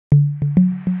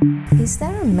Is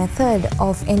there a method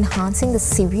of enhancing the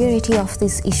severity of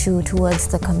this issue towards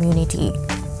the community?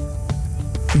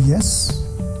 Yes.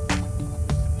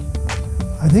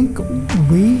 I think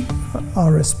we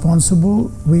are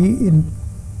responsible, we in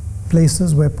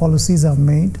places where policies are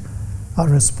made, are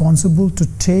responsible to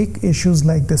take issues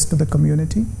like this to the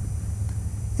community.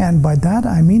 And by that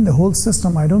I mean the whole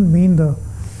system. I don't mean the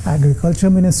agriculture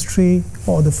ministry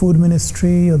or the food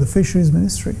ministry or the fisheries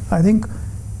ministry. I think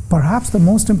perhaps the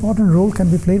most important role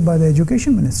can be played by the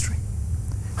education ministry.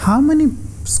 How many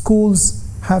schools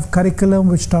have curriculum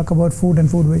which talk about food and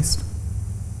food waste?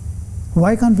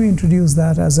 Why can't we introduce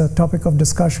that as a topic of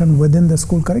discussion within the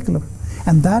school curriculum?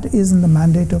 And that is in the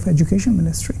mandate of education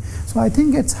ministry. So I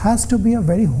think it has to be a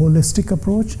very holistic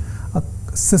approach, a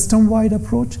system-wide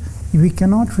approach. We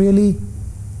cannot really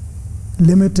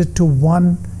limit it to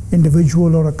one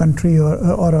individual or a country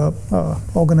or a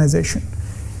organization.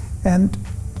 And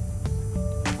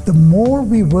the more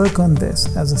we work on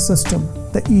this as a system,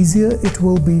 the easier it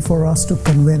will be for us to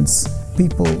convince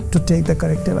people to take the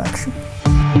corrective action.